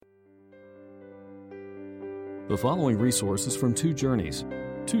The following resource is from Two Journeys.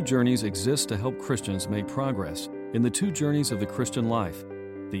 Two Journeys exists to help Christians make progress in the two journeys of the Christian life,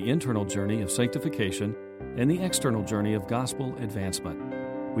 the internal journey of sanctification and the external journey of gospel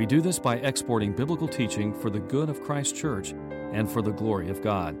advancement. We do this by exporting biblical teaching for the good of Christ's church and for the glory of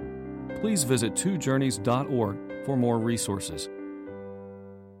God. Please visit twojourneys.org for more resources.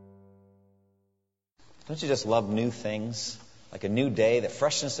 Don't you just love new things? Like a new day, the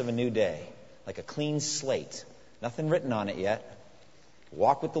freshness of a new day, like a clean slate. Nothing written on it yet.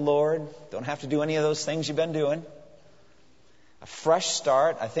 Walk with the Lord. Don't have to do any of those things you've been doing. A fresh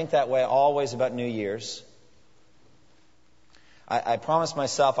start. I think that way always about New Year's. I promised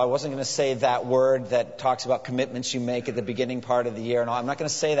myself I wasn't going to say that word that talks about commitments you make at the beginning part of the year. No, I'm not going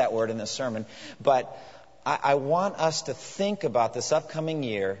to say that word in this sermon. But I want us to think about this upcoming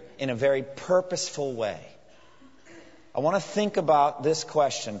year in a very purposeful way. I want to think about this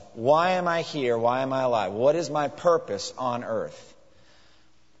question. Why am I here? Why am I alive? What is my purpose on earth?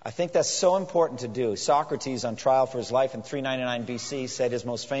 I think that's so important to do. Socrates, on trial for his life in 399 BC, said his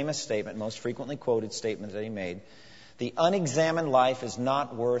most famous statement, most frequently quoted statement that he made, "The unexamined life is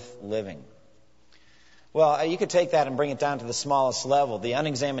not worth living." Well, you could take that and bring it down to the smallest level. The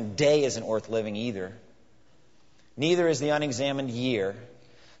unexamined day isn't worth living either. Neither is the unexamined year.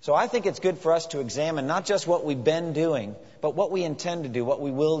 So I think it's good for us to examine not just what we've been doing, but what we intend to do, what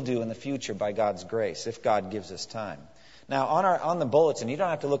we will do in the future by God's grace, if God gives us time. Now, on the bulletin, you don't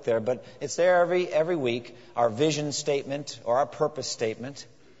have to look there, but it's there every week, our vision statement or our purpose statement.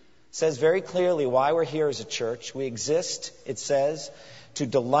 It says very clearly why we're here as a church. We exist, it says, to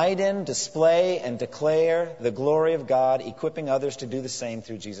delight in, display, and declare the glory of God, equipping others to do the same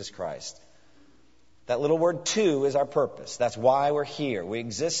through Jesus Christ. That little word "to" is our purpose. That's why we're here. We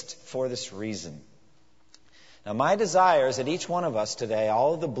exist for this reason. Now, my desire is that each one of us today,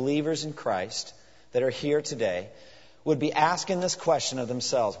 all of the believers in Christ that are here today, would be asking this question of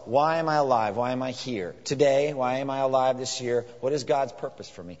themselves. Why am I alive? Why am I here? Today, why am I alive this year? What is God's purpose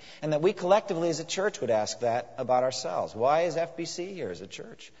for me? And that we collectively as a church would ask that about ourselves. Why is FBC here as a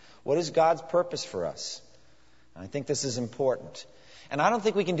church? What is God's purpose for us? And I think this is important. And I don't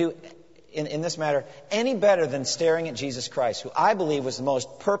think we can do in this matter any better than staring at Jesus Christ, who I believe was the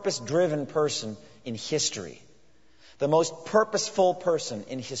most purpose-driven person in history. The most purposeful person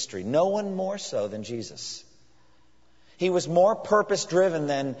in history. No one more so than Jesus. He was more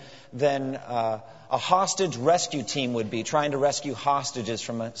purpose-driven than a hostage rescue team would be, trying to rescue hostages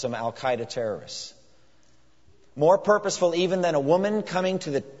from some Al-Qaeda terrorists. More purposeful even than a woman coming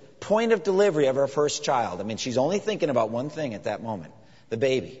to the point of delivery of her first child. I mean, she's only thinking about one thing at that moment, the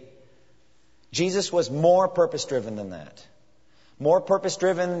baby. Jesus was more purpose-driven than that. More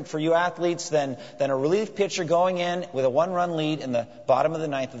purpose-driven for you athletes than a relief pitcher going in with a one-run lead in the bottom of the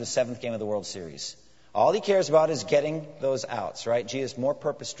ninth of the seventh game of the World Series. All he cares about is getting those outs, right? Jesus, more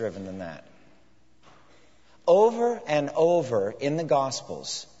purpose-driven than that. Over and over in the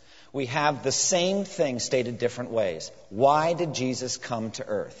Gospels, we have the same thing stated different ways. Why did Jesus come to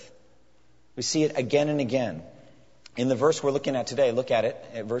earth? We see it again and again. In the verse we're looking at today, look at it,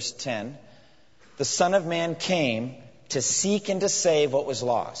 at verse 10. The Son of Man came to seek and to save what was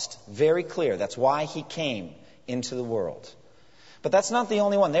lost. Very clear. That's why he came into the world. But that's not the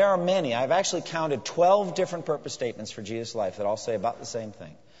only one. There are many. I've actually counted 12 different purpose statements for Jesus' life that all say about the same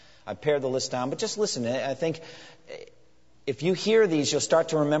thing. I've pared the list down, but just listen. I think if you hear these, you'll start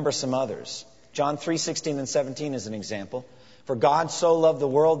to remember some others. John 3:16 and 17 is an example. For God so loved the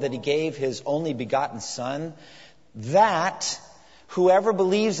world that he gave his only begotten Son, that whoever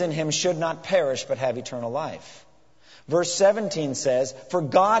believes in him should not perish but have eternal life. Verse 17 says, for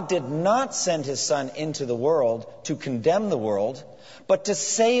God did not send his Son into the world to condemn the world, but to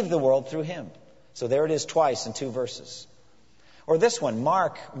save the world through him. So there it is twice in two verses. Or this one,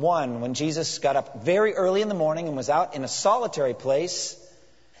 Mark 1, when Jesus got up very early in the morning and was out in a solitary place,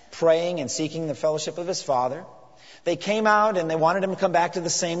 praying and seeking the fellowship of his Father. They came out and they wanted him to come back to the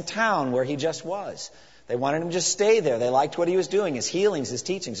same town where he just was. They wanted him to just stay there. They liked what he was doing, his healings, his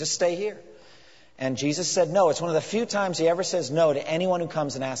teachings. Just stay here. And Jesus said no. It's one of the few times he ever says no to anyone who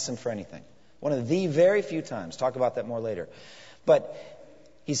comes and asks him for anything. One of the very few times. Talk about that more later. But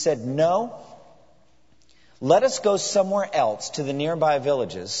he said, no, let us go somewhere else to the nearby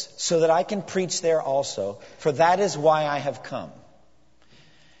villages so that I can preach there also, for that is why I have come.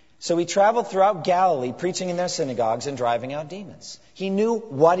 So he traveled throughout Galilee, preaching in their synagogues and driving out demons. He knew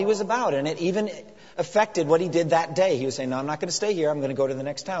what he was about, and it even affected what he did that day. He was saying, no, I'm not going to stay here. I'm going to go to the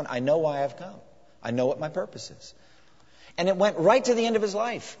next town. I know why I've come. I know what my purpose is. And it went right to the end of his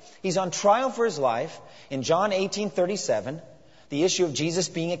life. He's on trial for his life. In John 18:37, the issue of Jesus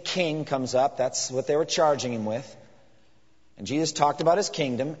being a king comes up. That's what they were charging him with. And Jesus talked about his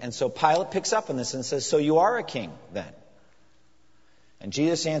kingdom. And so Pilate picks up on this and says, so you are a king then? And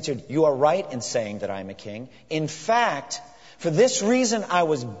Jesus answered, you are right in saying that I am a king. In fact, for this reason I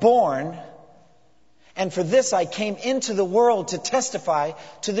was born, and for this I came into the world to testify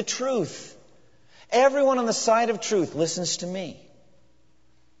to the truth. Everyone on the side of truth listens to me.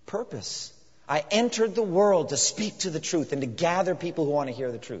 Purpose. I entered the world to speak to the truth and to gather people who want to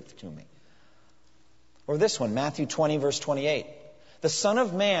hear the truth to me. Or this one, Matthew 20, verse 28. The Son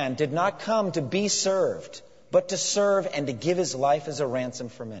of Man did not come to be served, but to serve and to give his life as a ransom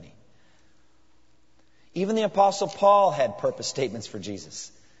for many. Even the Apostle Paul had purpose statements for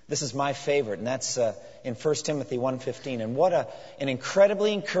Jesus. This is my favorite, and that's in 1 Timothy 1:15. And what an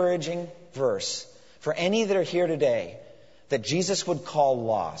incredibly encouraging verse for any that are here today that Jesus would call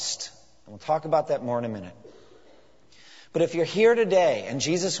lost. And we'll talk about that more in a minute. But if you're here today and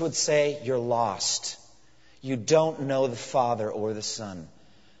Jesus would say, you're lost, you don't know the Father or the Son.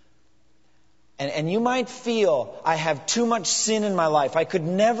 And you might feel, I have too much sin in my life. I could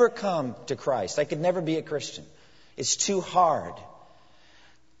never come to Christ. I could never be a Christian. It's too hard.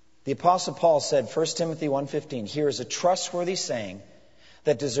 The Apostle Paul said, 1 Timothy 1:15, here is a trustworthy saying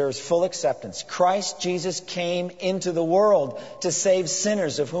that deserves full acceptance. Christ Jesus came into the world to save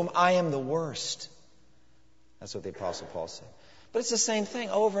sinners, of whom I am the worst. That's what the Apostle Paul said. But it's the same thing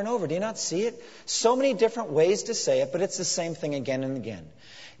over and over. Do you not see it? So many different ways to say it, but it's the same thing again and again.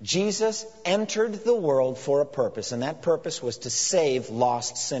 Jesus entered the world for a purpose, and that purpose was to save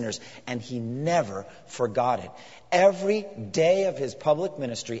lost sinners, and he never forgot it. Every day of his public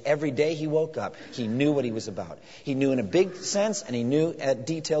ministry, every day he woke up, he knew what he was about. He knew in a big sense, and he knew at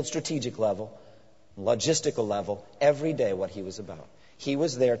detailed strategic level, logistical level, every day what he was about. He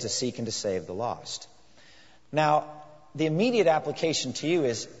was there to seek and to save the lost. Now, the immediate application to you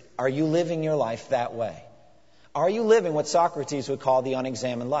is, are you living your life that way? Are you living what Socrates would call the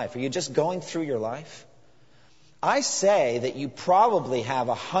unexamined life? Are you just going through your life? I say that you probably have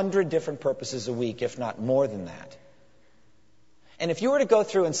 100 different purposes a week, if not more than that. And if you were to go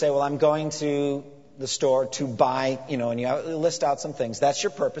through and say, well, I'm going to the store to buy, and you list out some things, that's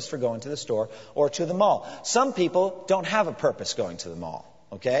your purpose for going to the store or to the mall. Some people don't have a purpose going to the mall,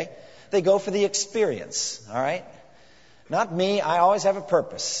 okay? They go for the experience, all right? Not me. I always have a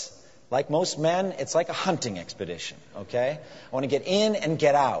purpose. Like most men, it's like a hunting expedition, okay? I want to get in and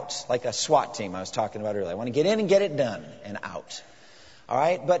get out, like a SWAT team I was talking about earlier. I want to get in and get it done and out, all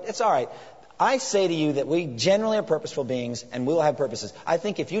right? But it's all right. I say to you that we generally are purposeful beings, and we will have purposes. I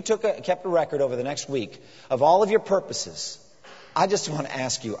think if you kept a record over the next week of all of your purposes, I just want to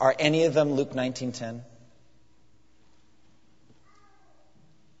ask you, are any of them Luke 19:10?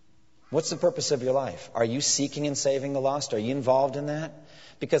 What's the purpose of your life? Are you seeking and saving the lost? Are you involved in that?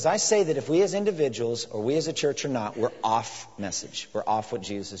 Because I say that if we as individuals, or we as a church or not, we're off message. We're off what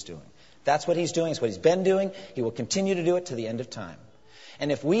Jesus is doing. That's what he's doing. It's what he's been doing. He will continue to do it to the end of time.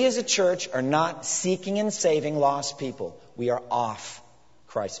 And if we as a church are not seeking and saving lost people, we are off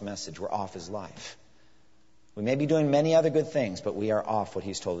Christ's message. We're off his life. We may be doing many other good things, but we are off what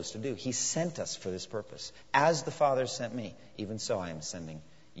he's told us to do. He sent us for this purpose. As the Father sent me, even so I am sending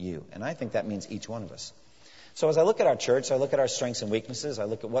you. And I think that means each one of us. So as I look at our church, I look at our strengths and weaknesses, I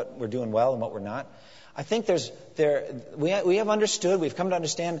look at what we're doing well and what we're not, I think we have understood, we've come to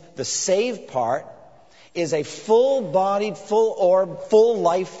understand the saved part is a full-bodied, full-orb,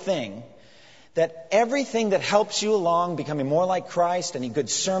 full-life thing, that everything that helps you along becoming more like Christ, any good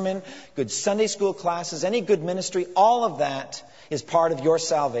sermon, good Sunday school classes, any good ministry, all of that is part of your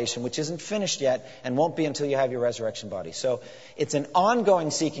salvation, which isn't finished yet and won't be until you have your resurrection body. So it's an ongoing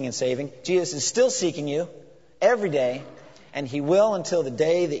seeking and saving. Jesus is still seeking you every day, and he will until the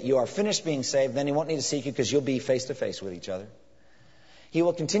day that you are finished being saved. Then he won't need to seek you because you'll be face to face with each other. He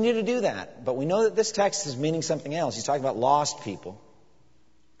will continue to do that, but we know that this text is meaning something else. He's talking about lost people.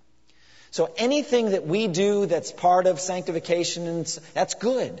 So anything that we do that's part of sanctification, that's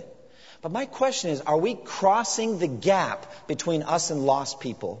good. But my question is, are we crossing the gap between us and lost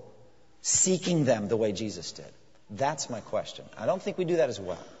people, seeking them the way Jesus did? That's my question. I don't think we do that as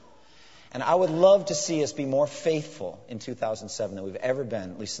well. And I would love to see us be more faithful in 2007 than we've ever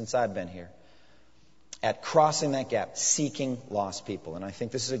been, at least since I've been here, at crossing that gap, seeking lost people. And I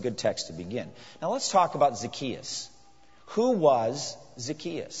think this is a good text to begin. Now let's talk about Zacchaeus. Who was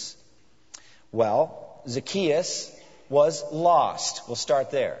Zacchaeus? Well, Zacchaeus was lost. We'll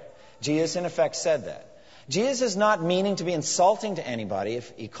start there. Jesus, in effect, said that. Jesus is not meaning to be insulting to anybody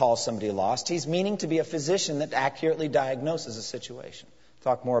if he calls somebody lost. He's meaning to be a physician that accurately diagnoses a situation.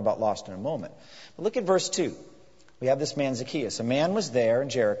 Talk more about lost in a moment. But look at verse 2. We have this man Zacchaeus. A man was there in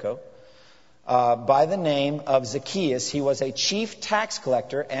Jericho by the name of Zacchaeus. He was a chief tax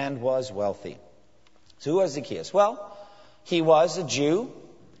collector and was wealthy. So who was Zacchaeus? Well, he was a Jew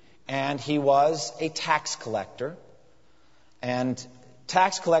and he was a tax collector. And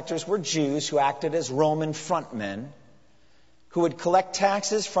tax collectors were Jews who acted as Roman frontmen who would collect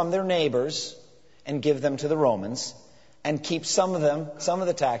taxes from their neighbors and give them to the Romans and keep some of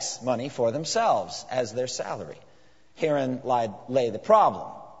the tax money for themselves as their salary. Herein lay the problem.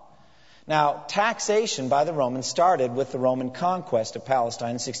 Now, taxation by the Romans started with the Roman conquest of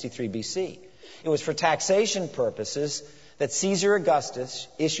Palestine in 63 BC. It was for taxation purposes that Caesar Augustus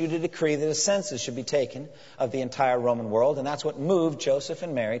issued a decree that a census should be taken of the entire Roman world, and that's what moved Joseph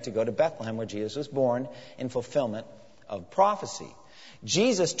and Mary to go to Bethlehem, where Jesus was born, in fulfillment of prophecy.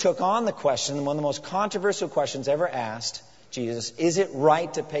 Jesus took on the question, one of the most controversial questions ever asked Jesus, is it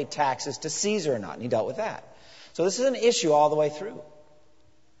right to pay taxes to Caesar or not? And he dealt with that. So this is an issue all the way through.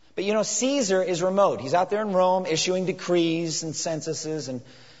 But you know, Caesar is remote. He's out there in Rome issuing decrees and censuses and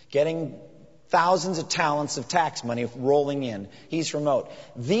getting thousands of talents of tax money rolling in. He's remote.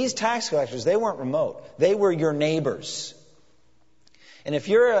 These tax collectors, they weren't remote. They were your neighbors. And if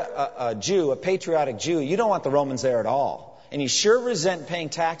you're a Jew, a patriotic Jew, you don't want the Romans there at all. And you sure resent paying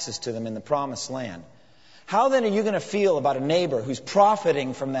taxes to them in the promised land. How then are you going to feel about a neighbor who's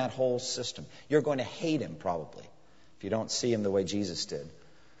profiting from that whole system? You're going to hate him probably if you don't see him the way Jesus did.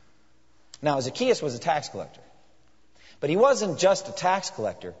 Now, Zacchaeus was a tax collector. But he wasn't just a tax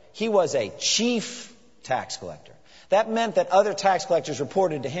collector. He was a chief tax collector. That meant that other tax collectors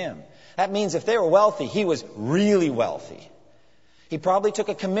reported to him. That means if they were wealthy, he was really wealthy. He probably took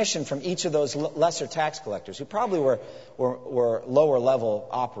a commission from each of those lesser tax collectors, who probably were lower level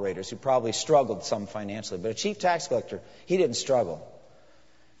operators, who probably struggled some financially. But a chief tax collector, he didn't struggle.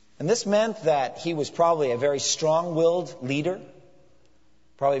 And this meant that he was probably a very strong-willed leader,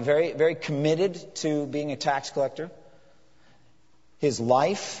 probably very, very committed to being a tax collector. His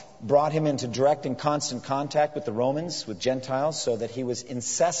life brought him into direct and constant contact with the Romans, with Gentiles, so that he was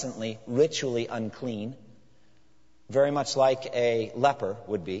incessantly ritually unclean, very much like a leper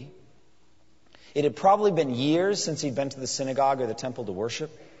would be. It had probably been years since he'd been to the synagogue or the temple to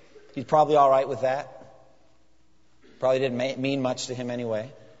worship. He's probably all right with that. Probably didn't mean much to him anyway.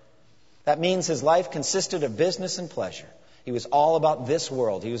 That means his life consisted of business and pleasure. He was all about this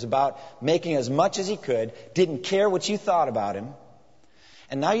world. He was about making as much as he could, didn't care what you thought about him.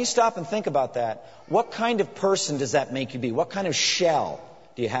 And now you stop and think about that. What kind of person does that make you be? What kind of shell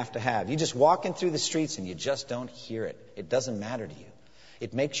do you have to have? You just walking through the streets and you just don't hear it. It doesn't matter to you.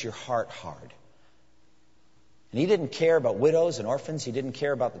 It makes your heart hard. And he didn't care about widows and orphans. He didn't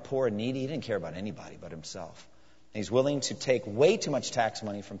care about the poor and needy. He didn't care about anybody but himself. And he's willing to take way too much tax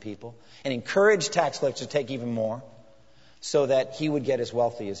money from people and encourage tax collectors to take even more so that he would get as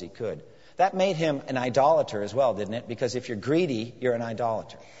wealthy as he could. That made him an idolater as well, didn't it? Because if you're greedy, you're an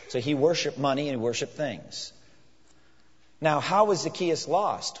idolater. So he worshiped money and he worshiped things. Now, how was Zacchaeus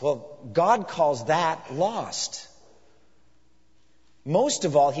lost? Well, God calls that lost. Most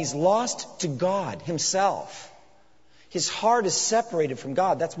of all, he's lost to God himself. His heart is separated from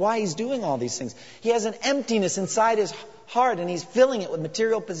God. That's why he's doing all these things. He has an emptiness inside his heart, and he's filling it with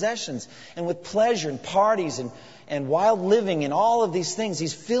material possessions and with pleasure and parties and wild living and all of these things.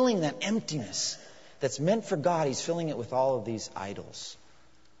 He's filling that emptiness that's meant for God. He's filling it with all of these idols.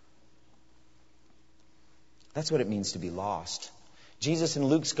 That's what it means to be lost. Jesus in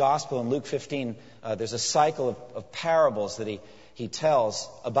Luke's Gospel, in Luke 15, there's a cycle of parables that he tells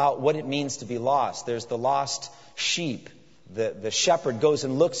about what it means to be lost. There's the lost sheep. The shepherd goes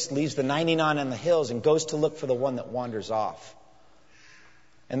and looks, leaves the 99 on the hills and goes to look for the one that wanders off.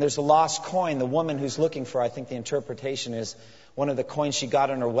 And there's the lost coin, the woman who's looking for, I think the interpretation is, one of the coins she got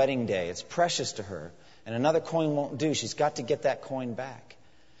on her wedding day. It's precious to her. And another coin won't do. She's got to get that coin back.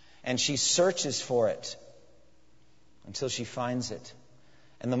 And she searches for it until she finds it.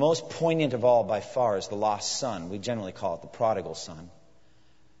 And the most poignant of all by far is the lost son. We generally call it the prodigal son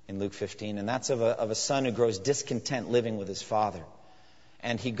in Luke 15. And that's of a son who grows discontent living with his father.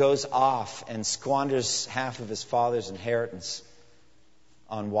 And he goes off and squanders half of his father's inheritance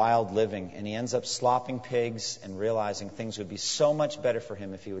on wild living. And he ends up slopping pigs and realizing things would be so much better for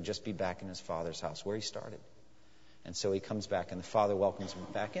him if he would just be back in his father's house where he started. And so he comes back and the father welcomes him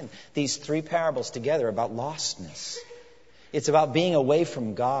back in. These three parables together are about lostness. It's about being away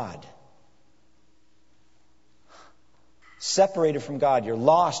from God. Separated from God. You're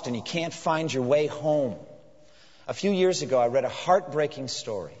lost and you can't find your way home. A few years ago, I read a heartbreaking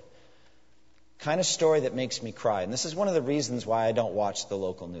story. kind of story that makes me cry. And this is one of the reasons why I don't watch the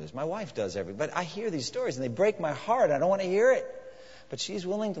local news. My wife does but I hear these stories and they break my heart. I don't want to hear it. But she's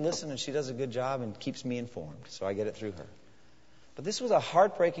willing to listen and she does a good job and keeps me informed. So I get it through her. But this was a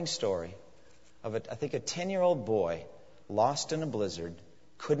heartbreaking story of, I think, a 10-year-old boy lost in a blizzard,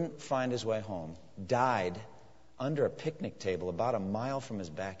 couldn't find his way home, died under a picnic table about a mile from his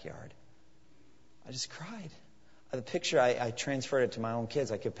backyard. I just cried. The picture, I transferred it to my own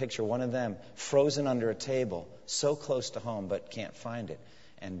kids. I could picture one of them frozen under a table, so close to home, but can't find it,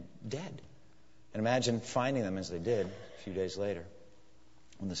 and dead. And imagine finding them as they did a few days later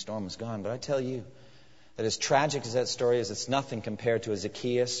when the storm was gone. But I tell you that as tragic as that story is, it's nothing compared to a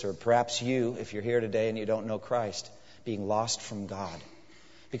Zacchaeus, or perhaps you, if you're here today and you don't know Christ, being lost from God.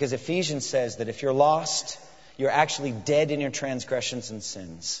 Because Ephesians says that if you're lost, you're actually dead in your transgressions and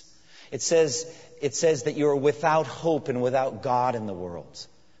sins. It says that you're without hope and without God in the world.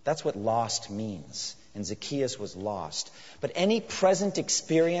 That's what lost means. And Zacchaeus was lost. But any present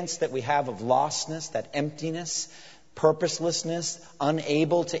experience that we have of lostness, that emptiness, purposelessness,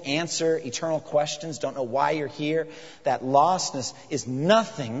 unable to answer eternal questions, don't know why you're here, that lostness is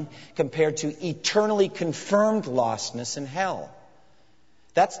nothing compared to eternally confirmed lostness in hell.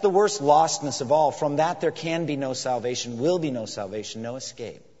 That's the worst lostness of all. From that there can be no salvation, will be no salvation, no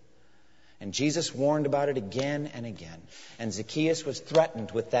escape. And Jesus warned about it again and again. And Zacchaeus was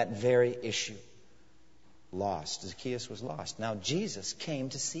threatened with that very issue. Lost. Zacchaeus was lost. Now Jesus came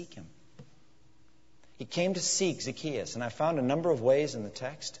to seek him. He came to seek Zacchaeus. And I found a number of ways in the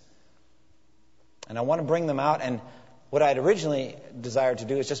text. And I want to bring them out. And what I had originally desired to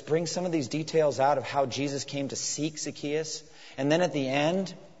do is just bring some of these details out of how Jesus came to seek Zacchaeus. And then at the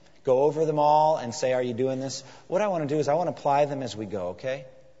end, go over them all and say, are you doing this? What I want to do is I want to apply them as we go, okay?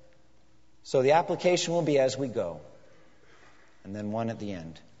 So the application will be as we go. And then one at the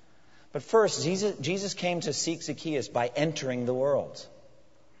end. But first, Jesus came to seek Zacchaeus by entering the world.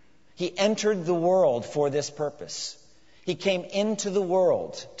 He entered the world for this purpose. He came into the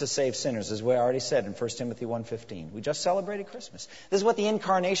world to save sinners, as we already said in 1 Timothy 1:15. We just celebrated Christmas. This is what the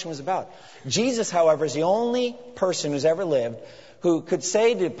incarnation was about. Jesus, however, is the only person who's ever lived who could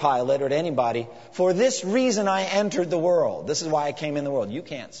say to Pilate or to anybody, for this reason I entered the world. This is why I came in the world. You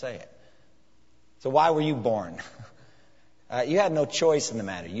can't say it. So why were you born? You had no choice in the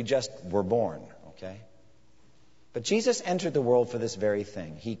matter. You just were born, okay? But Jesus entered the world for this very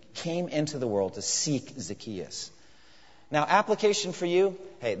thing. He came into the world to seek Zacchaeus. Now, application for you,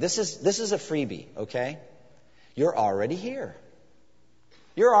 hey, this is a freebie, okay? You're already here.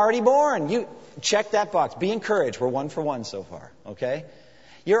 You're already born. You check that box. Be encouraged. We're 1 for 1 so far, okay?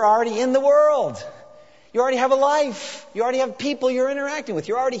 You're already in the world. You already have a life. You already have people you're interacting with.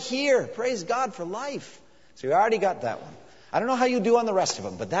 You're already here. Praise God for life. So you already got that one. I don't know how you do on the rest of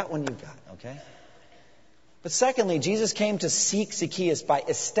them, but that one you got, okay? But secondly, Jesus came to seek Zacchaeus by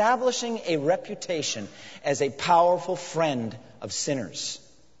establishing a reputation as a powerful friend of sinners.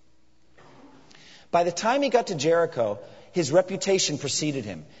 By the time he got to Jericho, his reputation preceded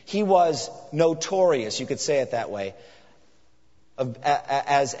him. He was notorious, you could say it that way,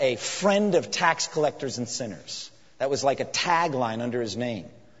 as a friend of tax collectors and sinners. That was like a tagline under his name.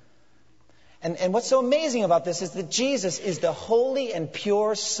 And what's so amazing about this is that Jesus is the holy and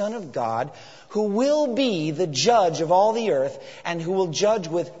pure Son of God who will be the judge of all the earth and who will judge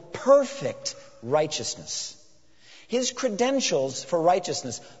with perfect righteousness. His credentials for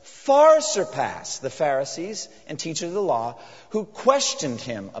righteousness far surpass the Pharisees and teachers of the law who questioned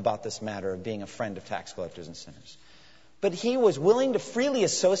him about this matter of being a friend of tax collectors and sinners. But he was willing to freely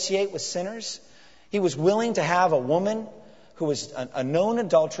associate with sinners. He was willing to have a woman who was a known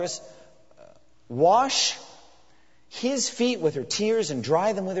adulteress wash his feet with her tears and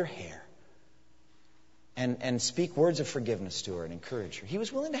dry them with her hair. And speak words of forgiveness to her and encourage her. He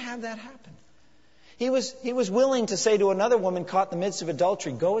was willing to have that happen. He was willing to say to another woman caught in the midst of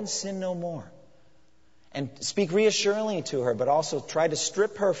adultery, go and sin no more. And speak reassuringly to her, but also try to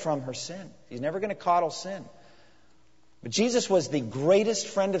strip her from her sin. He's never going to coddle sin. But Jesus was the greatest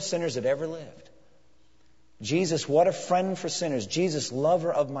friend of sinners that ever lived. Jesus, what a friend for sinners. Jesus,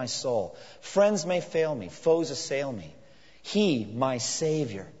 lover of my soul. Friends may fail me, foes assail me. He, my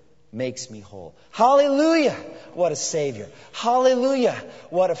Savior, makes me whole. Hallelujah! What a Savior. Hallelujah!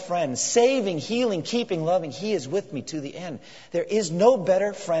 What a friend. Saving, healing, keeping, loving. He is with me to the end. There is no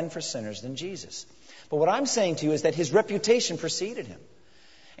better friend for sinners than Jesus. But what I'm saying to you is that his reputation preceded him.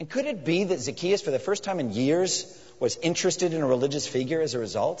 And could it be that Zacchaeus, for the first time in years, was interested in a religious figure as a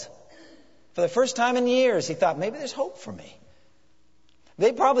result? For the first time in years, he thought, maybe there's hope for me.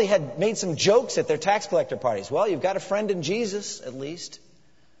 They probably had made some jokes at their tax collector parties. Well, you've got a friend in Jesus, at least.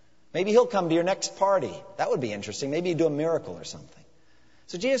 Maybe he'll come to your next party. That would be interesting. Maybe he'd do a miracle or something.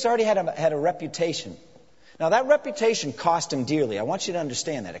 So Jesus already had a reputation. Now that reputation cost him dearly. I want you to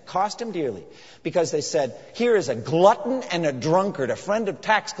understand that. It cost him dearly because they said, here is a glutton and a drunkard, a friend of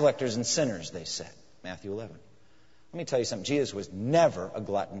tax collectors and sinners, they said. Matthew 11. Let me tell you something. Jesus was never a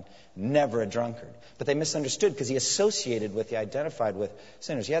glutton, never a drunkard. But they misunderstood because he identified with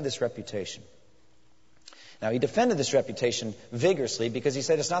sinners. He had this reputation. Now, he defended this reputation vigorously because he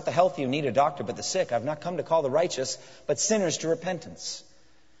said, it's not the healthy who need a doctor, but the sick. I've not come to call the righteous, but sinners to repentance.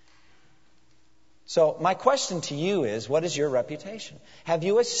 So my question to you is, what is your reputation? Have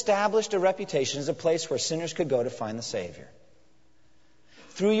you established a reputation as a place where sinners could go to find the Savior?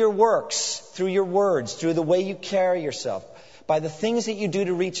 Through your works, through your words, through the way you carry yourself, by the things that you do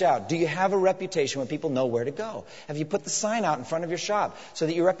to reach out, do you have a reputation where people know where to go? Have you put the sign out in front of your shop so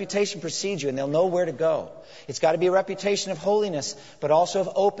that your reputation precedes you and they'll know where to go? It's got to be a reputation of holiness, but also of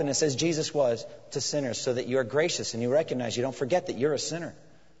openness, as Jesus was to sinners, so that you're gracious and you recognize, you don't forget that you're a sinner.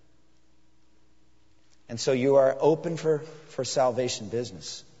 And so you are open for salvation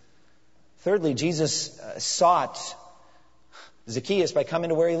business. Thirdly, Jesus sought Zacchaeus by coming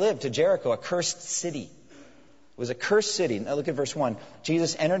to where he lived, to Jericho, a cursed city. It was a cursed city. Now look at verse 1.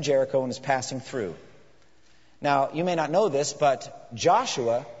 Jesus entered Jericho and was passing through. Now, you may not know this, but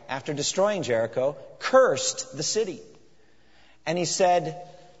Joshua, after destroying Jericho, cursed the city. And he said,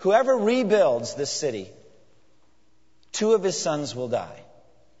 whoever rebuilds this city, 2 of his sons will die.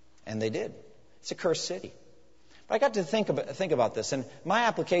 And they did. It's a cursed city. But I got to think about this, and my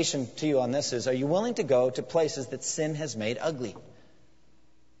application to you on this is, are you willing to go to places that sin has made ugly?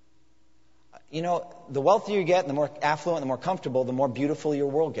 You know, the wealthier you get, and the more affluent, the more comfortable, the more beautiful your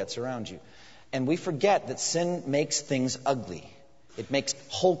world gets around you. And we forget that sin makes things ugly. It makes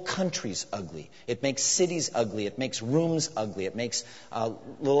whole countries ugly. It makes cities ugly. It makes rooms ugly. It makes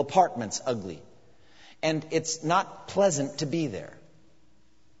little apartments ugly. And it's not pleasant to be there.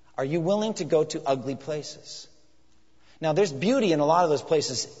 Are you willing to go to ugly places? Now, there's beauty in a lot of those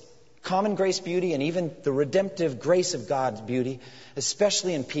places, common grace beauty and even the redemptive grace of God's beauty,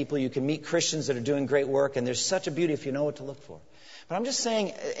 especially in people. You can meet Christians that are doing great work, and there's such a beauty if you know what to look for. But I'm just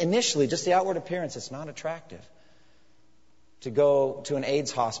saying, initially, just the outward appearance, it's not attractive. To go to an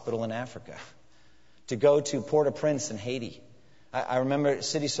AIDS hospital in Africa, to go to Port-au-Prince in Haiti. I remember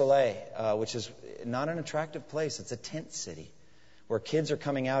Cité Soleil, which is not an attractive place. It's a tent city, where kids are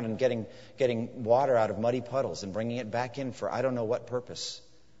coming out and getting water out of muddy puddles and bringing it back in for I don't know what purpose.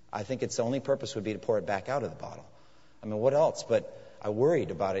 I think its only purpose would be to pour it back out of the bottle. I mean, what else? But I worried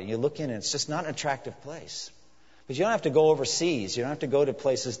about it. You look in and it's just not an attractive place. But you don't have to go overseas. You don't have to go to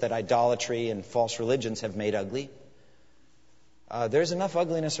places that idolatry and false religions have made ugly. There's enough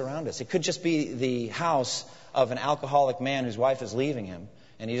ugliness around us. It could just be the house of an alcoholic man whose wife is leaving him,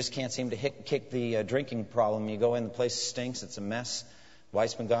 and he just can't seem to kick the drinking problem. You go in, the place stinks, it's a mess.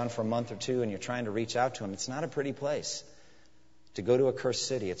 Wife's been gone for a month or 2, and you're trying to reach out to him. It's not a pretty place. To go to a cursed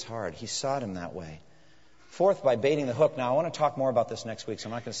city, it's hard. He sought him that way. Fourth, by baiting the hook. Now, I want to talk more about this next week, so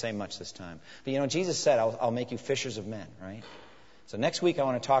I'm not going to say much this time. But, you know, Jesus said, I'll make you fishers of men, right? So next week I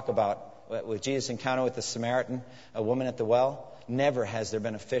want to talk about, with Jesus' encounter with the Samaritan, a woman at the well. Never has there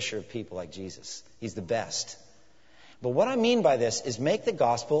been a fisher of people like Jesus. He's the best. But what I mean by this is make the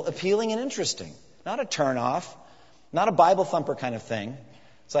gospel appealing and interesting. Not a turn-off, not a Bible thumper kind of thing.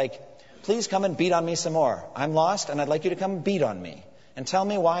 It's like, please come and beat on me some more. I'm lost, and I'd like you to come beat on me and tell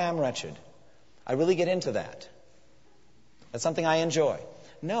me why I'm wretched. I really get into that. That's something I enjoy.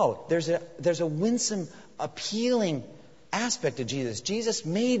 No, there's a winsome, appealing aspect of Jesus. Jesus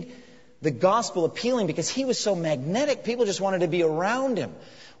made the gospel appealing because he was so magnetic. People just wanted to be around him.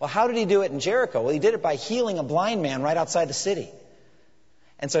 Well, how did he do it in Jericho? Well, he did it by healing a blind man right outside the city.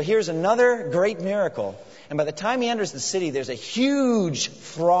 And so here's another great miracle. And by the time he enters the city, there's a huge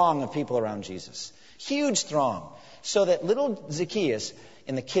throng of people around Jesus. Huge throng. So that little Zacchaeus,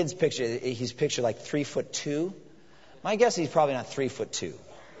 in the kid's picture, he's pictured like 3'2". My guess he's probably not 3'2".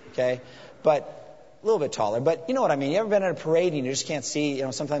 Okay? But a little bit taller. But you know what I mean. You ever been at a parade and you just can't see? You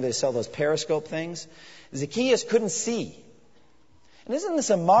know, sometimes they sell those periscope things. Zacchaeus couldn't see. And isn't this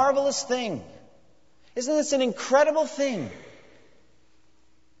a marvelous thing? Isn't this an incredible thing?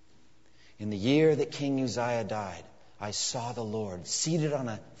 In the year that King Uzziah died, I saw the Lord seated on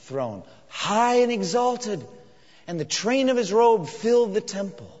a throne, high and exalted, and the train of his robe filled the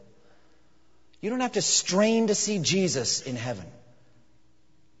temple. You don't have to strain to see Jesus in heaven.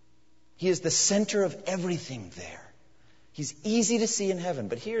 He is the center of everything there. He's easy to see in heaven.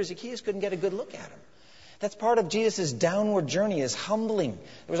 But here, Zacchaeus couldn't get a good look at him. That's part of Jesus' downward journey, is humbling.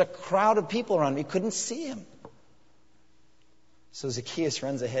 There was a crowd of people around him. He couldn't see him. So Zacchaeus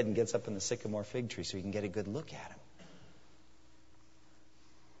runs ahead and gets up in the sycamore fig tree so he can get a good look at him.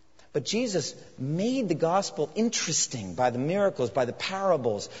 But Jesus made the gospel interesting by the miracles, by the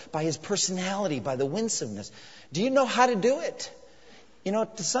parables, by his personality, by the winsomeness. Do you know how to do it? You know,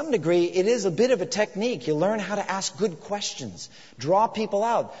 to some degree, it is a bit of a technique. You learn how to ask good questions, draw people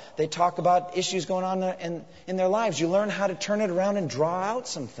out. They talk about issues going on in their lives. You learn how to turn it around and draw out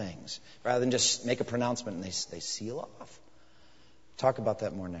some things rather than just make a pronouncement and they seal off. Talk about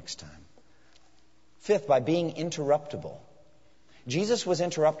that more next time. Fifth, by being interruptible. Jesus was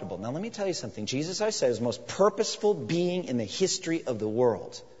interruptible. Now let me tell you something. Jesus, I said, is the most purposeful being in the history of the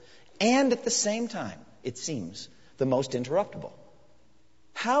world. And at the same time, it seems, the most interruptible.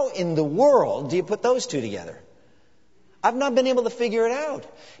 How in the world do you put those two together? I've not been able to figure it out.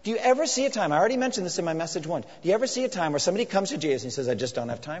 Do you ever see a time, I already mentioned this in my message once, do you ever see a time where somebody comes to Jesus and he says, I just don't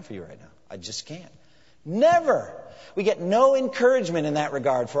have time for you right now. I just can't. Never. We get no encouragement in that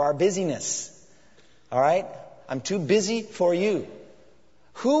regard for our busyness. All right? I'm too busy for you.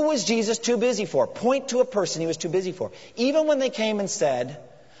 Who was Jesus too busy for? Point to a person he was too busy for. Even when they came and said,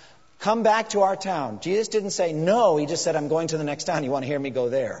 come back to our town. Jesus didn't say no. He just said, I'm going to the next town. You want to hear me go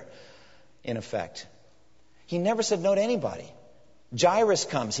there? In effect. He never said no to anybody. Jairus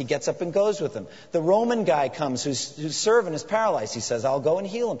comes. He gets up and goes with them. The Roman guy comes whose servant is paralyzed. He says, I'll go and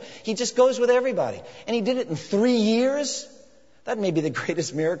heal him. He just goes with everybody. And he did it in 3 years. That may be the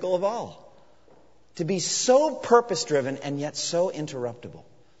greatest miracle of all. To be so purpose-driven and yet so interruptible.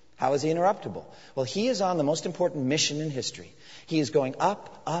 How is he interruptible? Well, he is on the most important mission in history. He is going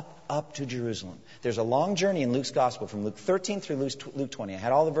up, up, up to Jerusalem. There's a long journey in Luke's Gospel from Luke 13 through Luke 20. I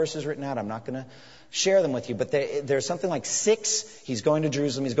had all the verses written out. I'm not going to share them with you, but there's something like 6 he's going to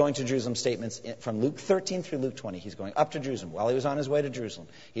Jerusalem statements from Luke 13 through Luke 20. He's going up to Jerusalem. While he was on his way to Jerusalem,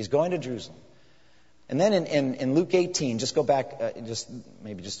 he's going to Jerusalem. And then in Luke 18, just go back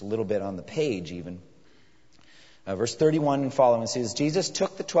maybe just a little bit on the page even. Verse 31 and following says, Jesus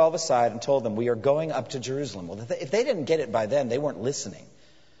took the 12 aside and told them, we are going up to Jerusalem. Well, if they didn't get it by then, they weren't listening.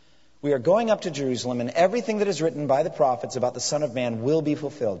 We are going up to Jerusalem, and everything that is written by the prophets about the Son of Man will be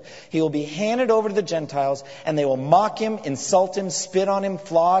fulfilled. He will be handed over to the Gentiles, and they will mock him, insult him, spit on him,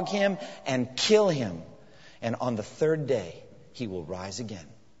 flog him, and kill him. And on the 3rd day, he will rise again.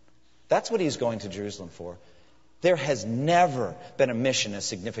 That's what he's going to Jerusalem for. There has never been a mission as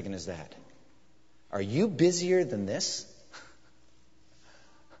significant as that. Are you busier than this?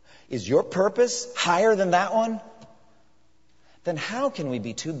 Is your purpose higher than that one? Then how can we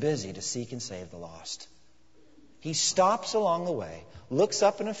be too busy to seek and save the lost? He stops along the way, looks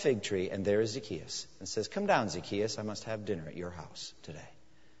up in a fig tree, and there is Zacchaeus, and says, come down, Zacchaeus, I must have dinner at your house today.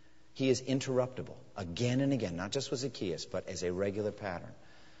 He is interruptible again and again, not just with Zacchaeus, but as a regular pattern.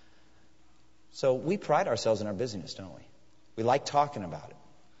 So we pride ourselves in our busyness, don't we? We like talking about it.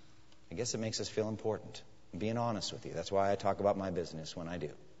 I guess it makes us feel important. I'm being honest with you. That's why I talk about my business when I do.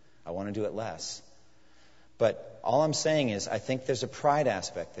 I want to do it less. But all I'm saying is I think there's a pride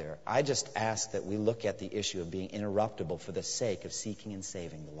aspect there. I just ask that we look at the issue of being interruptible for the sake of seeking and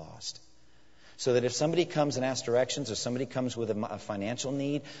saving the lost. So that if somebody comes and asks directions, or somebody comes with a financial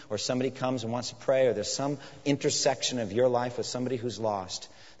need, or somebody comes and wants to pray, or there's some intersection of your life with somebody who's lost,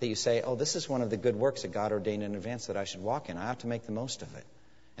 that you say, oh, this is one of the good works that God ordained in advance that I should walk in. I have to make the most of it.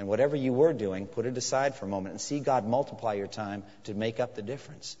 And whatever you were doing, put it aside for a moment and see God multiply your time to make up the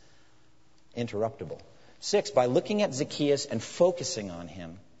difference. Interruptible. 6, by looking at Zacchaeus and focusing on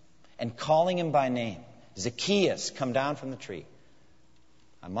him and calling him by name. Zacchaeus, come down from the tree.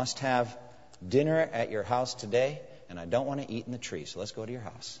 I must have dinner at your house today, and I don't want to eat in the tree, so let's go to your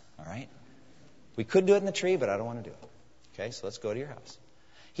house. All right? We could do it in the tree, but I don't want to do it. Okay, so let's go to your house.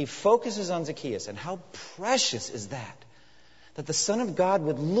 He focuses on Zacchaeus, and how precious is that? That the Son of God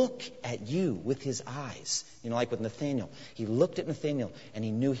would look at you with his eyes. You know, like with Nathanael. He looked at Nathanael and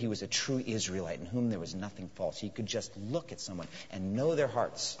he knew he was a true Israelite in whom there was nothing false. He could just look at someone and know their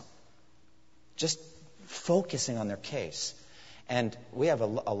hearts. Just focusing on their case. And we have a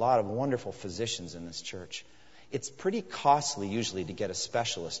lot of wonderful physicians in this church. It's pretty costly usually to get a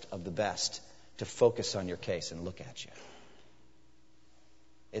specialist of the best to focus on your case and look at you.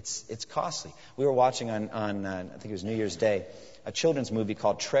 It's costly. We were watching on I think it was New Year's Day, a children's movie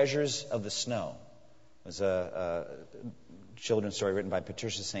called Treasures of the Snow. It was a children's story written by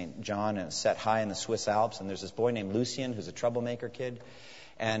Patricia St. John, and it's set high in the Swiss Alps. And there's this boy named Lucien who's a troublemaker kid.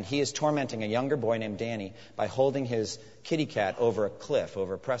 And he is tormenting a younger boy named Danny by holding his kitty cat over a cliff,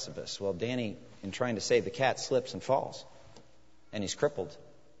 over a precipice. Well, Danny, in trying to save the cat, slips and falls. And he's crippled.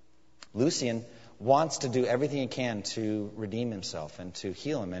 Lucien wants to do everything he can to redeem himself and to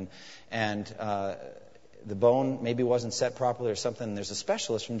heal him. And the bone maybe wasn't set properly or something. And there's a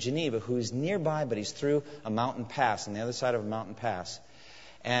specialist from Geneva who's nearby, but he's through a mountain pass, on the other side of a mountain pass.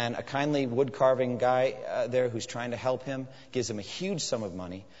 And a kindly wood-carving guy there who's trying to help him gives him a huge sum of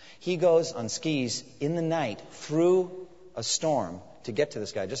money. He goes on skis in the night through a storm to get to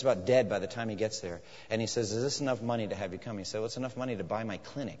this guy, just about dead by the time he gets there. And he says, is this enough money to have you come? He said, well, it's enough money to buy my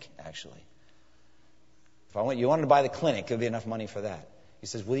clinic, actually. If you wanted to buy the clinic, it would be enough money for that. He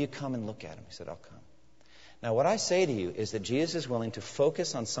says, will you come and look at him? He said, I'll come. Now, what I say to you is that Jesus is willing to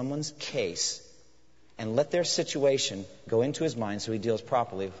focus on someone's case and let their situation go into his mind so he deals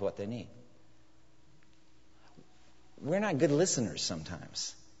properly with what they need. We're not good listeners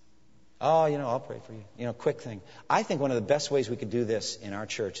sometimes. Oh, I'll pray for you. Quick thing. I think one of the best ways we could do this in our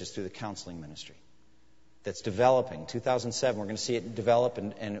church is through the counseling ministry that's developing. 2007, we're going to see it develop,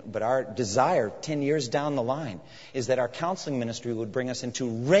 but our desire 10 years down the line is that our counseling ministry would bring us into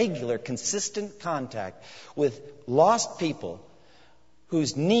regular, consistent contact with lost people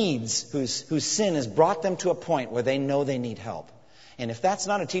whose sin has brought them to a point where they know they need help. And if that's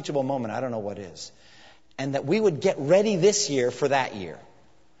not a teachable moment, I don't know what is. And that we would get ready this year for that year.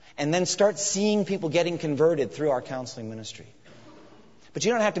 And then start seeing people getting converted through our counseling ministry. But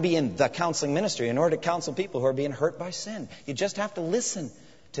you don't have to be in the counseling ministry in order to counsel people who are being hurt by sin. You just have to listen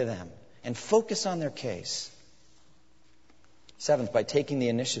to them and focus on their case. Seventh, by taking the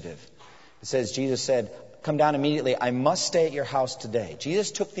initiative. It says, Jesus said, come down immediately. I must stay at your house today.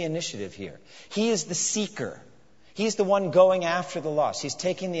 Jesus took the initiative here. He is the seeker. He's the one going after the lost. He's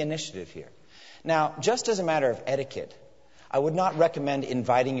taking the initiative here. Now, just as a matter of etiquette, I would not recommend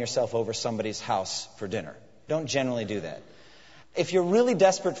inviting yourself over somebody's house for dinner. Don't generally do that. If you're really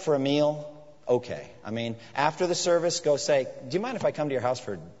desperate for a meal, okay. After the service, go say, do you mind if I come to your house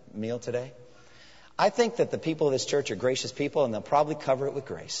for a meal today? I think that the people of this church are gracious people, and they'll probably cover it with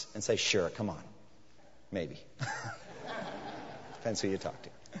grace and say, sure, come on. Maybe. Depends who you talk to.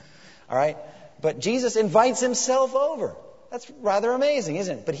 All right? But Jesus invites himself over. That's rather amazing,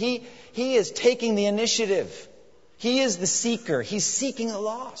 isn't it? But he is taking the initiative. He is the seeker. He's seeking the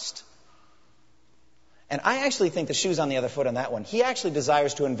lost. And I actually think the shoe's on the other foot on that one. He actually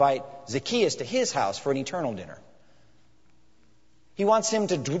desires to invite Zacchaeus to his house for an eternal dinner. He wants him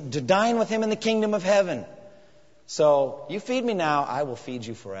to dine with him in the kingdom of heaven. So, you feed me now, I will feed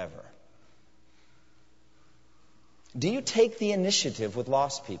you forever. Do you take the initiative with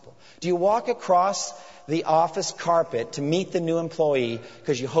lost people? Do you walk across the office carpet to meet the new employee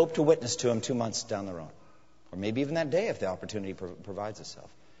because you hope to witness to him 2 months down the road? Or maybe even that day if the opportunity provides itself.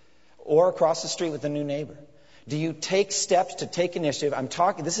 Or across the street with a new neighbor. Do you take steps to take initiative?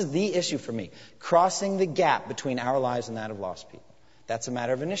 This is the issue for me. Crossing the gap between our lives and that of lost people. That's a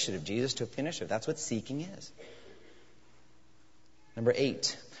matter of initiative. Jesus took the initiative. That's what seeking is. Number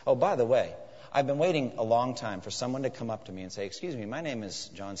 8. Oh, by the way, I've been waiting a long time for someone to come up to me and say, excuse me, my name is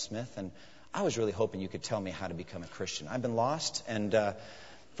John Smith, and I was really hoping you could tell me how to become a Christian. I've been lost, and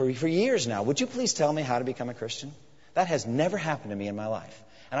for years now, would you please tell me how to become a Christian? That has never happened to me in my life.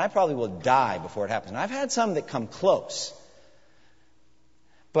 And I probably will die before it happens. And I've had some that come close.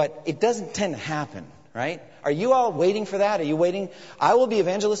 But it doesn't tend to happen, right? Are you all waiting for that? Are you waiting? I will be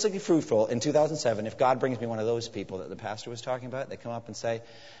evangelistically fruitful in 2007 if God brings me one of those people that the pastor was talking about. They come up and say,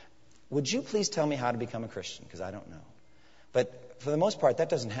 would you please tell me how to become a Christian? Because I don't know. But for the most part, that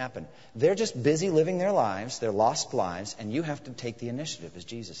doesn't happen. They're just busy living their lives, their lost lives, and you have to take the initiative as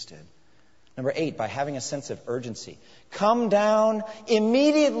Jesus did. Number 8, by having a sense of urgency. Come down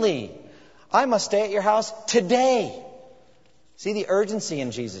immediately. I must stay at your house today. See the urgency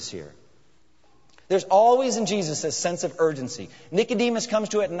in Jesus here. There's always in Jesus a sense of urgency. Nicodemus comes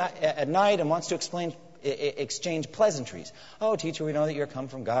to it at night and wants to exchange pleasantries. Oh, teacher, we know that you're come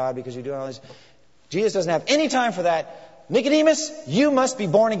from God because you're doing all this. Jesus doesn't have any time for that. Nicodemus, you must be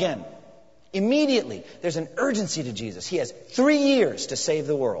born again. Immediately, there's an urgency to Jesus. He has 3 years to save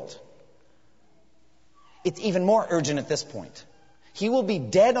the world. It's even more urgent at this point. He will be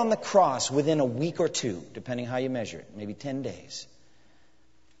dead on the cross within a week or 2, depending how you measure it, maybe 10 days.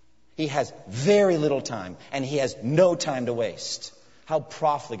 He has very little time, and he has no time to waste. How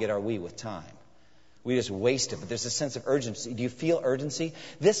profligate are we with time? We just waste it, but there's a sense of urgency. Do you feel urgency?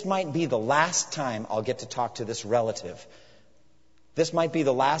 This might be the last time I'll get to talk to this relative. This might be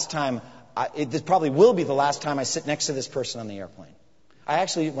the last time, this probably will be the last time I sit next to this person on the airplane.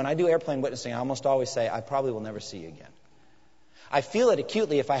 When I do airplane witnessing, I almost always say, I probably will never see you again. I feel it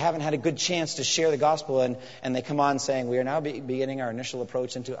acutely if I haven't had a good chance to share the gospel and they come on saying, we are now beginning our initial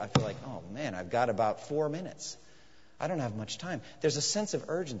approach into it. I feel like, oh man, I've got about 4 minutes. I don't have much time. There's a sense of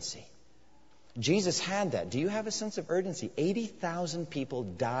urgency. Jesus had that. Do you have a sense of urgency? 80,000 people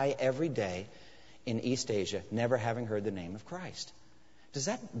die every day in East Asia never having heard the name of Christ. Does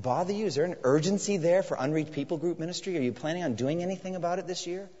that bother you? Is there an urgency there for Unreached People Group ministry? Are you planning on doing anything about it this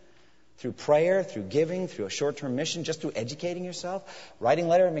year? Through prayer, through giving, through a short-term mission, just through educating yourself, writing a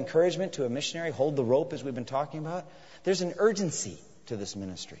letter of encouragement to a missionary, hold the rope as we've been talking about. There's an urgency to this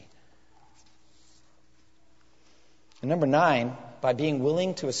ministry. And number 9, by being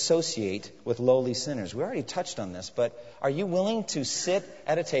willing to associate with lowly sinners. We already touched on this, but are you willing to sit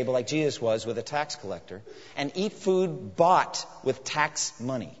at a table like Jesus was with a tax collector and eat food bought with tax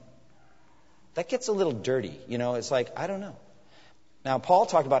money? That gets a little dirty. It's like, I don't know. Now, Paul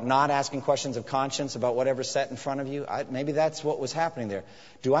talked about not asking questions of conscience about whatever's set in front of you. Maybe that's what was happening there.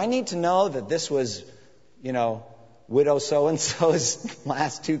 Do I need to know that this was, widow so-and-so's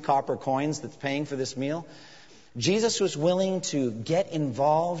last 2 copper coins that's paying for this meal? Jesus was willing to get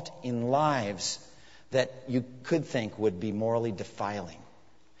involved in lives that you could think would be morally defiling.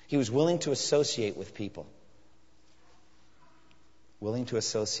 He was willing to associate with people. Willing to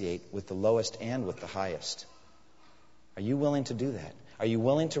associate with the lowest and with the highest. Are you willing to do that? Are you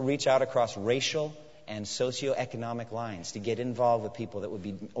willing to reach out across racial and socioeconomic lines to get involved with people that would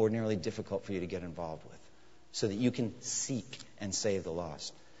be ordinarily difficult for you to get involved with so that you can seek and save the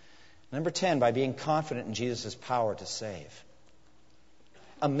lost? Number 10, by being confident in Jesus' power to save.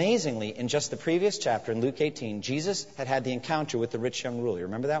 Amazingly, in just the previous chapter, in Luke 18, Jesus had the encounter with the rich young ruler. You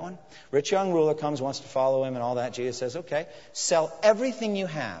remember that one? Rich young ruler comes, wants to follow him and all that. Jesus says, okay, sell everything you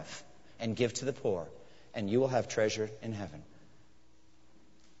have and give to the poor, and you will have treasure in heaven.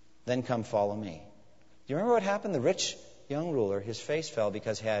 Then come follow me. Do you remember what happened? The rich young ruler, his face fell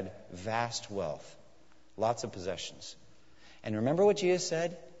because he had vast wealth, lots of possessions. And remember what Jesus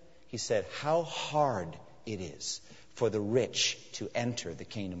said? He said, how hard it is for the rich to enter the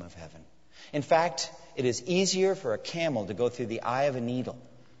kingdom of heaven. In fact, it is easier for a camel to go through the eye of a needle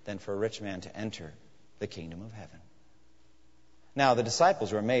than for a rich man to enter the kingdom of heaven. Now, the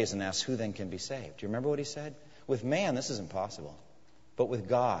disciples were amazed and asked, who then can be saved? Do you remember what he said? With man, this is impossible. But with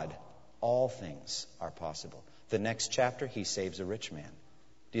God, all things are possible. The next chapter, he saves a rich man.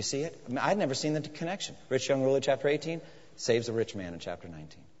 Do you see it? I'd never seen the connection. Rich young ruler, chapter 18, saves a rich man in chapter 19.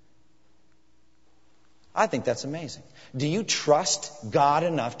 I think that's amazing. Do you trust God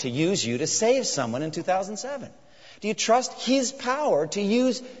enough to use you to save someone in 2007? Do you trust His power to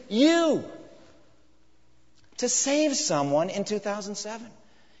use you to save someone in 2007?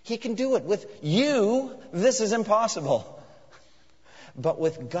 He can do it. With you, this is impossible. But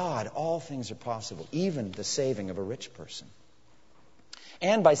with God, all things are possible, even the saving of a rich person.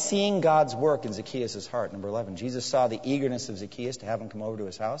 And by seeing God's work in Zacchaeus' heart, number 11, Jesus saw the eagerness of Zacchaeus to have him come over to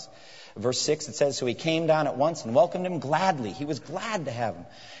his house. Verse 6, it says, so he came down at once and welcomed him gladly. He was glad to have him.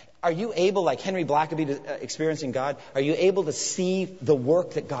 Are you able, like Henry Blackaby experiencing God, are you able to see the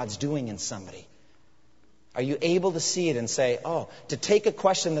work that God's doing in somebody? Are you able to see it and say, to take a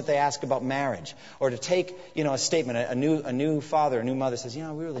question that they ask about marriage, or to take, a statement, a new father, a new mother says, we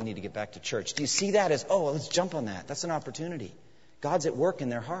really need to get back to church. Do you see that as, let's jump on that. That's an opportunity. God's at work in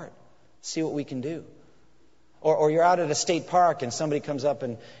their heart. See what we can do. Or you're out at a state park and somebody comes up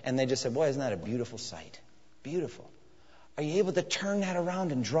and they just say, boy, isn't that a beautiful sight? Beautiful. Are you able to turn that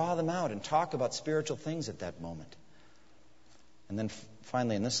around and draw them out and talk about spiritual things at that moment? And then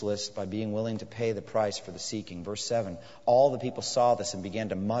finally in this list, by being willing to pay the price for the seeking. Verse 7, all the people saw this and began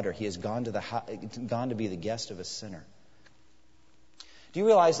to mutter, he has gone to be the guest of a sinner. Do you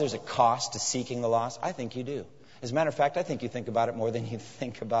realize there's a cost to seeking the lost? I think you do. As a matter of fact, I think you think about it more than you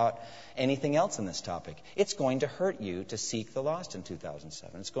think about anything else in this topic. It's going to hurt you to seek the lost in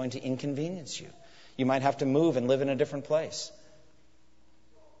 2007. It's going to inconvenience you. You might have to move and live in a different place.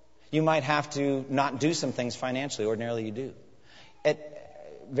 You might have to not do some things financially. Ordinarily you do.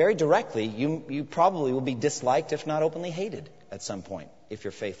 Very directly, you probably will be disliked, if not openly hated, at some point, if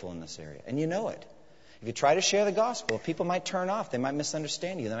you're faithful in this area. And you know it. If you try to share the gospel, people might turn off. They might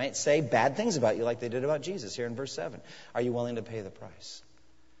misunderstand you. They might say bad things about you like they did about Jesus here in verse 7. Are you willing to pay the price?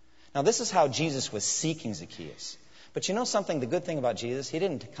 Now, this is how Jesus was seeking Zacchaeus. But you know something? The good thing about Jesus, he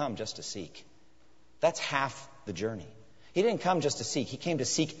didn't come just to seek. That's half the journey. He didn't come just to seek. He came to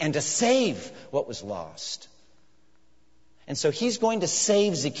seek and to save what was lost. And so he's going to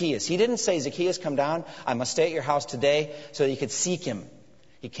save Zacchaeus. He didn't say, Zacchaeus, come down. I must stay at your house today so that you could seek him.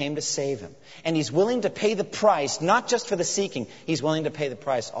 He came to save him. And he's willing to pay the price, not just for the seeking. He's willing to pay the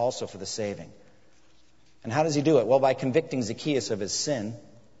price also for the saving. And how does he do it? Well, by convicting Zacchaeus of his sin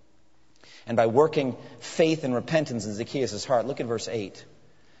and by working faith and repentance in Zacchaeus' heart. Look at verse 8.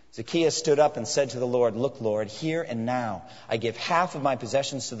 Zacchaeus stood up and said to the Lord, look, Lord, here and now I give half of my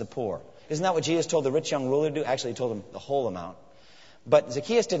possessions to the poor. Isn't that what Jesus told the rich young ruler to do? Actually, he told him the whole amount. But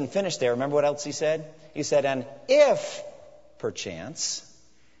Zacchaeus didn't finish there. Remember what else he said? He said, and if perchance,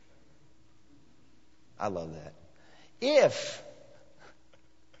 I love that. If,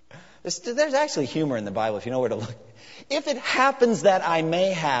 there's actually humor in the Bible if you know where to look. If it happens that I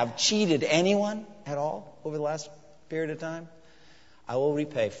may have cheated anyone at all over the last period of time, I will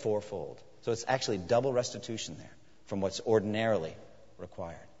repay fourfold. So it's actually double restitution there from what's ordinarily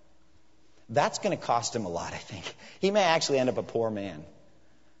required. That's going to cost him a lot, I think. He may actually end up a poor man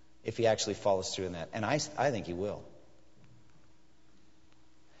if he actually follows through in that. And I think he will.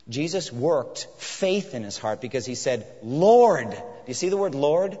 Jesus worked faith in his heart because he said, Lord. Do you see the word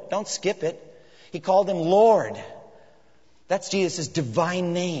Lord? Don't skip it. He called him Lord. That's Jesus'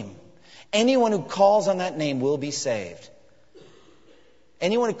 divine name. Anyone who calls on that name will be saved.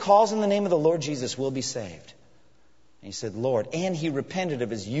 Anyone who calls on the name of the Lord Jesus will be saved. And he said, Lord. And he repented of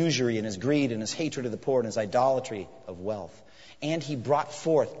his usury and his greed and his hatred of the poor and his idolatry of wealth. And he brought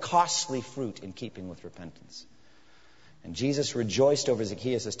forth costly fruit in keeping with repentance. And Jesus rejoiced over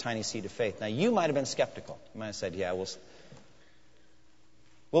Zacchaeus' tiny seed of faith. Now, you might have been skeptical. You might have said, yeah, we'll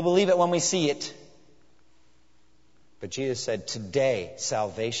believe it when we see it. But Jesus said, today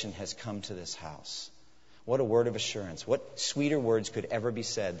salvation has come to this house. What a word of assurance. What sweeter words could ever be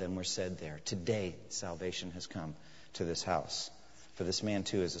said than were said there. Today salvation has come to this house. For this man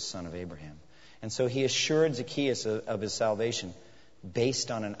too is a son of Abraham. And so he assured Zacchaeus of his salvation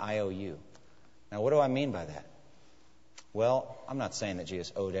based on an IOU. Now, what do I mean by that? Well, I'm not saying that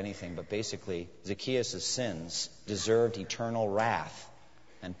Jesus owed anything, but basically Zacchaeus' sins deserved eternal wrath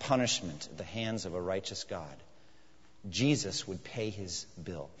and punishment at the hands of a righteous God. Jesus would pay his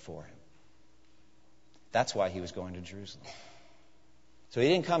bill for him. That's why he was going to Jerusalem. So he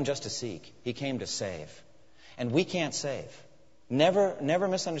didn't come just to seek. He came to save. And we can't save. Never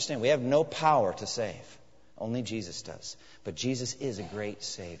misunderstand. We have no power to save. Only Jesus does. But Jesus is a great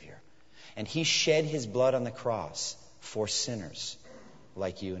Savior. And he shed his blood on the cross for sinners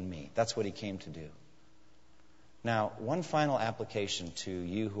like you and me. That's what he came to do. Now, one final application to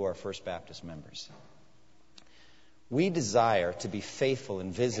you who are First Baptist members. We desire to be faithful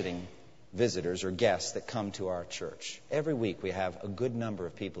in visiting visitors or guests that come to our church. Every week we have a good number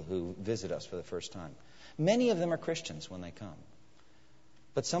of people who visit us for the first time. Many of them are Christians when they come.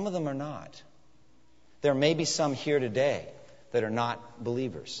 But some of them are not. There may be some here today that are not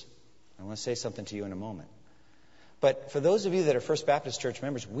believers. I want to say something to you in a moment. But for those of you that are First Baptist Church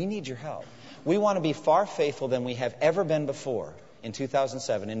members, we need your help. We want to be far faithful than we have ever been before in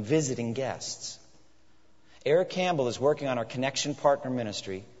 2007 in visiting guests. Eric Campbell is working on our Connection Partner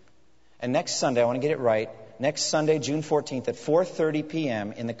Ministry. And next Sunday, I want to get it right, next Sunday, June 14th at 4:30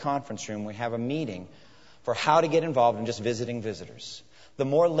 p.m. in the conference room, we have a meeting for how to get involved in just visiting visitors. The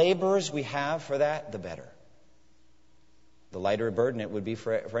more laborers we have for that, the better. The lighter a burden it would be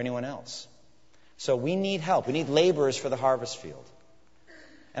for anyone else. So we need help. We need laborers for the harvest field.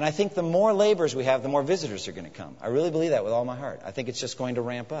 And I think the more laborers we have, the more visitors are going to come. I really believe that with all my heart. I think it's just going to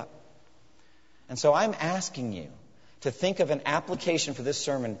ramp up. And so I'm asking you to think of an application for this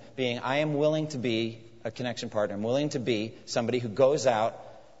sermon being, I am willing to be a connection partner. I'm willing to be somebody who goes out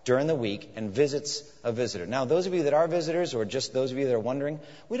during the week and visits a visitor. Now, those of you that are visitors, or just those of you that are wondering,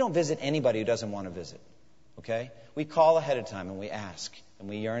 we don't visit anybody who doesn't want to visit. Okay? We call ahead of time and we ask. And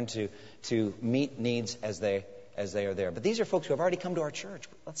we yearn to meet needs as they are there. But these are folks who have already come to our church.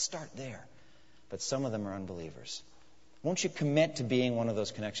 Let's start there. But some of them are unbelievers. Won't you commit to being one of those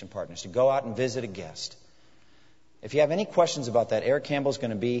connection partners, to go out and visit a guest? If you have any questions about that, Eric Campbell's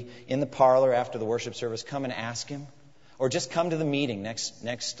going to be in the parlor after the worship service. Come and ask him. Or just come to the meeting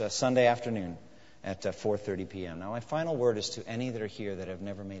next Sunday afternoon at 4:30 p.m. Now, my final word is to any that are here that have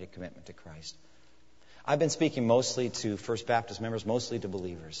never made a commitment to Christ. I've been speaking mostly to First Baptist members, mostly to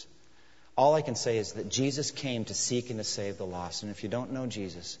believers. All I can say is that Jesus came to seek and to save the lost. And if you don't know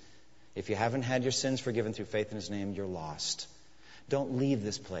Jesus, if you haven't had your sins forgiven through faith in his name, you're lost. Don't leave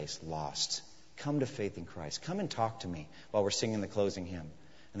this place lost. Come to faith in Christ. Come and talk to me while we're singing the closing hymn.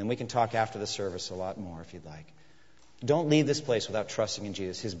 And then we can talk after the service a lot more if you'd like. Don't leave this place without trusting in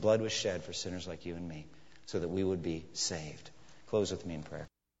Jesus. His blood was shed for sinners like you and me so that we would be saved. Close with me in prayer.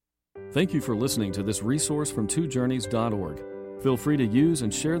 Thank you for listening to this resource from twojourneys.org. Feel free to use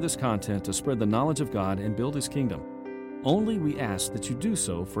and share this content to spread the knowledge of God and build his kingdom. Only we ask that you do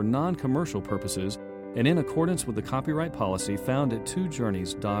so for non-commercial purposes and in accordance with the copyright policy found at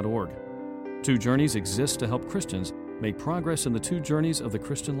twojourneys.org. Two Journeys exists to help Christians make progress in the two journeys of the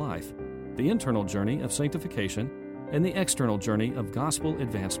Christian life, the internal journey of sanctification and the external journey of gospel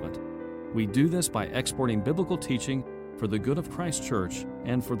advancement. We do this by exporting biblical teaching for the good of Christ's church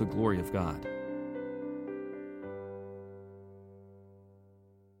and for the glory of God.